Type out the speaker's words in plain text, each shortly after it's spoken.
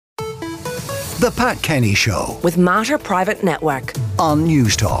The Pat Kenny Show with Mater Private Network on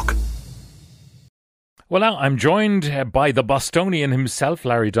News Talk. Well, now I'm joined by the Bostonian himself,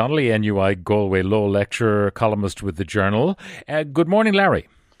 Larry Donnelly, NUI Galway Law Lecturer, columnist with the Journal. Good morning, Larry.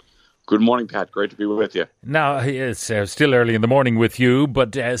 Good morning, Pat. Great to be with you. Now, it's still early in the morning with you,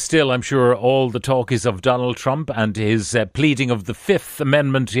 but still, I'm sure all the talk is of Donald Trump and his pleading of the Fifth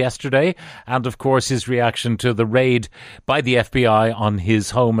Amendment yesterday, and, of course, his reaction to the raid by the FBI on his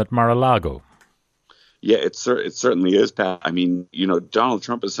home at Mar-a-Lago. Yeah, it certainly is, Pat. I mean, Donald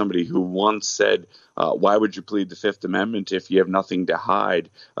Trump is somebody who once said, why would you plead the Fifth Amendment if you have nothing to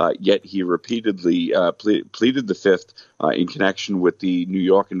hide? Yet he repeatedly pleaded the Fifth in connection with the New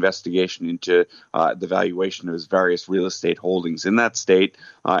York investigation into the valuation of his various real estate holdings in that state.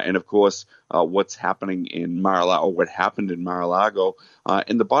 And of course, what's happening in Mar-a-Lago, or what happened in Mar-a-Lago.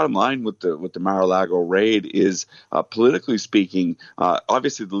 And the bottom line with the Mar-a-Lago raid is, politically speaking,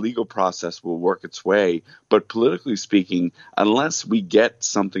 obviously the legal process will work its way. But politically speaking, unless we get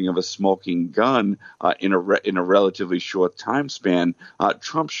something of a smoking gun in a relatively short time span,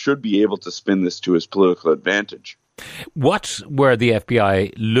 Trump should be able to spin this to his political advantage. What were the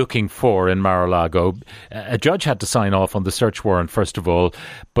FBI looking for in Mar-a-Lago? A judge had to sign off on the search warrant, first of all,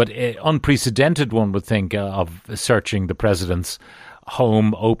 but unprecedented, one would think, of searching the president's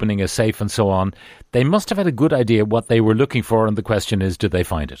home, opening a safe and so on. They must have had a good idea what they were looking for, and the question is, did they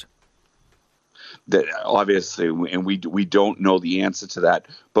find it? That obviously, and we don't know the answer to that.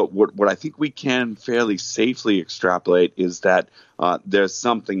 But what I think we can fairly safely extrapolate is that there's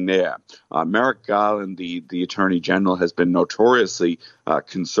something there. Merrick Garland, the Attorney General, has been notoriously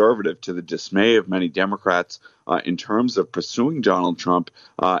conservative, to the dismay of many Democrats, in terms of pursuing Donald Trump.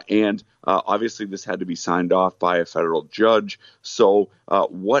 And obviously, this had to be signed off by a federal judge. So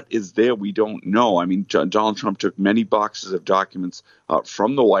what is there? We don't know. I mean, Donald Trump took many boxes of documents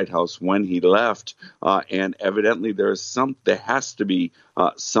from the White House when he left. And evidently, there has to be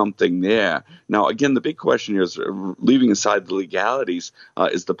something there. Now, again, the big question here is, leaving aside the legalities,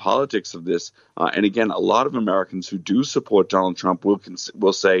 is the politics of this. And again, a lot of Americans who do support Donald Trump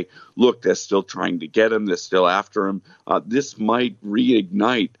will say, look, they're still trying to get him. They're still after him. This might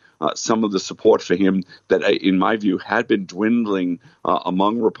reignite some of the support for him that, in my view, had been dwindling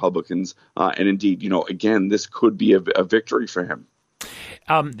among Republicans. And indeed, again, this could be a victory for him.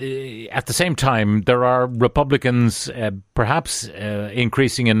 At the same time, there are Republicans, perhaps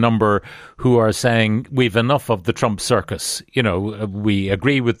increasing in number, who are saying we've enough of the Trump circus. We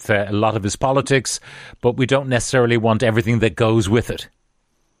agree with a lot of his politics, but we don't necessarily want everything that goes with it.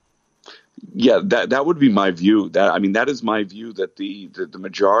 Yeah, that would be my view. That is my view, that the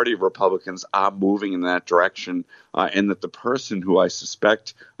majority of Republicans are moving in that direction, and that the person who I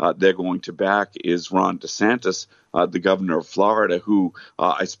suspect they're going to back is Ron DeSantis, the governor of Florida, who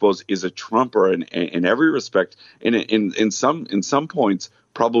I suppose is a Trumper in every respect, and in some points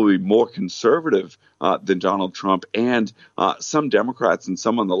probably more conservative than Donald Trump, and some Democrats and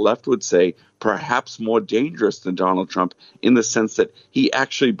some on the left would say perhaps more dangerous than Donald Trump, in the sense that he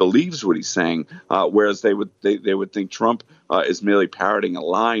actually believes what he's saying, whereas they would think Trump is merely parroting a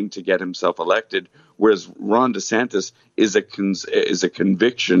line to get himself elected, whereas Ron DeSantis is a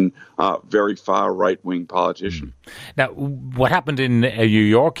conviction, very far right-wing politician. Now, what happened in New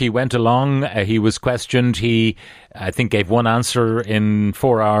York? He went along, he was questioned, he, I think, gave one answer in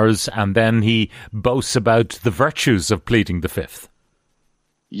 4 hours, and then he boasts about the virtues of pleading the Fifth.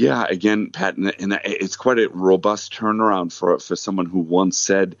 Yeah, again, Pat, and it's quite a robust turnaround for someone who once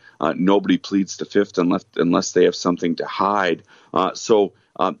said nobody pleads the Fifth unless they have something to hide. So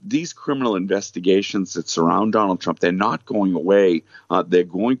these criminal investigations that surround Donald Trump, they're not going away. They're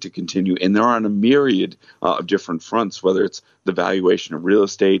going to continue, and they're on a myriad of different fronts, whether it's the valuation of real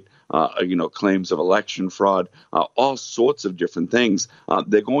estate, claims of election fraud, all sorts of different things.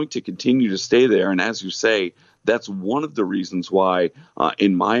 They're going to continue to stay there. And as you say, that's one of the reasons why,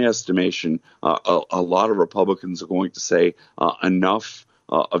 in my estimation, a lot of Republicans are going to say enough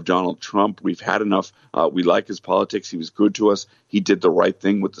of Donald Trump. We've had enough. We like his politics. He was good to us. He did the right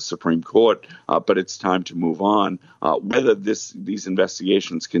thing with the Supreme Court, but it's time to move on. Whether these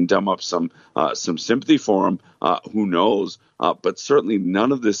investigations can drum up some sympathy for him, who knows? But certainly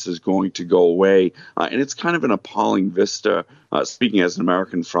none of this is going to go away. And it's kind of an appalling vista, speaking as an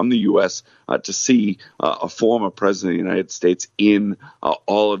American from the U.S., to see a former president of the United States in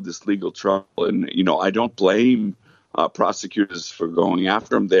all of this legal trouble. And, I don't blame prosecutors for going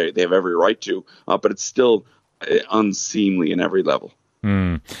after him. They have every right to, but it's still unseemly in every level.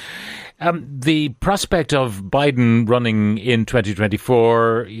 The prospect of Biden running in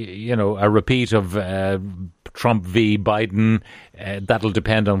 2024, a repeat of Trump v. Biden. That'll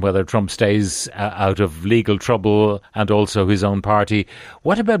depend on whether Trump stays out of legal trouble and also his own party.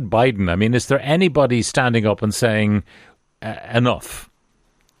 What about Biden? I mean, is there anybody standing up and saying enough?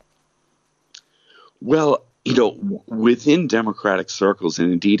 Well, within Democratic circles,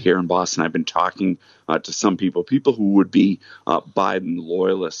 and indeed here in Boston, I've been talking to some people who would be Biden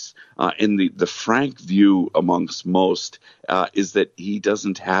loyalists. And the frank view amongst most is that he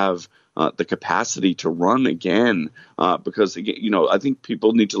doesn't have the capacity to run again because, I think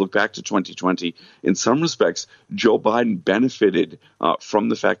people need to look back to 2020. In some respects, Joe Biden benefited from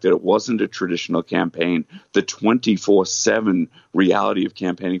the fact that it wasn't a traditional campaign. The 24/7 reality of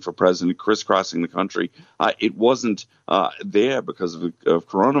campaigning for president, crisscrossing the country, it wasn't there because of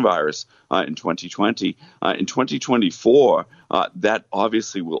coronavirus in 2020. In 2024, that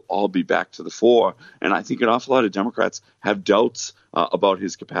obviously will all be back to the fore. And I think an awful lot of Democrats have doubts about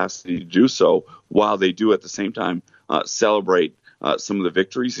his capacity to do so, while they do at the same time celebrate some of the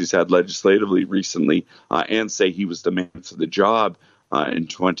victories he's had legislatively recently and say he was the man for the job in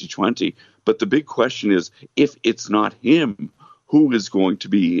 2020. But the big question is, if it's not him, who is going to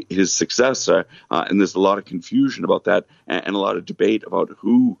be his successor? And there's a lot of confusion about that and a lot of debate about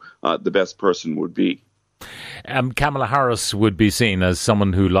who the best person would be. Kamala Harris would be seen as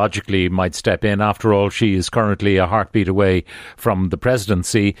someone who logically might step in. After all, she is currently a heartbeat away from the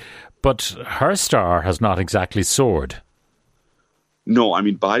presidency, but her star has not exactly soared. No, I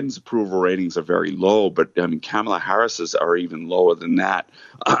mean, Biden's approval ratings are very low, but Kamala Harris's are even lower than that.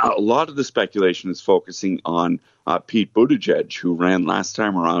 A lot of the speculation is focusing on Pete Buttigieg, who ran last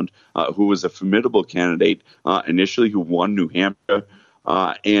time around, who was a formidable candidate initially, who won New Hampshire.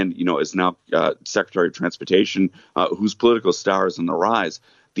 And is now Secretary of Transportation, whose political star is on the rise.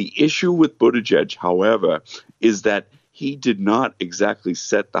 The issue with Buttigieg, however, is that he did not exactly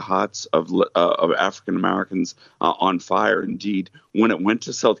set the hearts of African Americans on fire. Indeed, when it went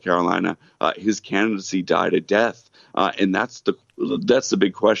to South Carolina, his candidacy died a death, and that's the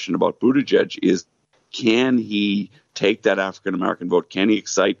big question about Buttigieg: is can he take that African American vote? Can he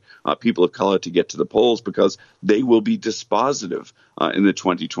excite people of color to get to the polls, because they will be dispositive in the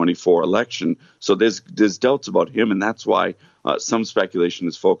 2024 election? So there's doubts about him, and that's why some speculation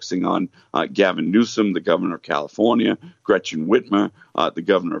is focusing on Gavin Newsom, the governor of California, Gretchen Whitmer, the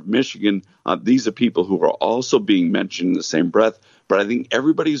governor of Michigan. These are people who are also being mentioned in the same breath. But I think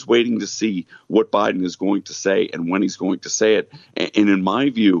everybody's waiting to see what Biden is going to say and when he's going to say it. And in my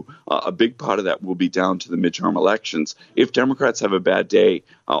view, a big part of that will be down to the midterm elections. If Democrats have a bad day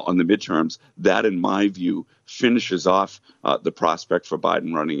on the midterms, that, in my view, finishes off the prospect for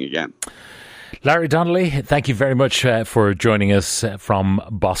Biden running again. Larry Donnelly, thank you very much for joining us from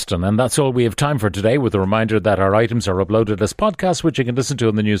Boston. And that's all we have time for today, with a reminder that our items are uploaded as podcasts, which you can listen to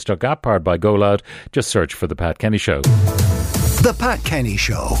on the Newstalk app, powered by GoLoud. Just search for The Pat Kenny Show. The Pat Kenny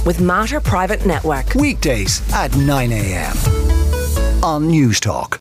Show. With Matter Private Network. Weekdays at 9 a.m. on Newstalk.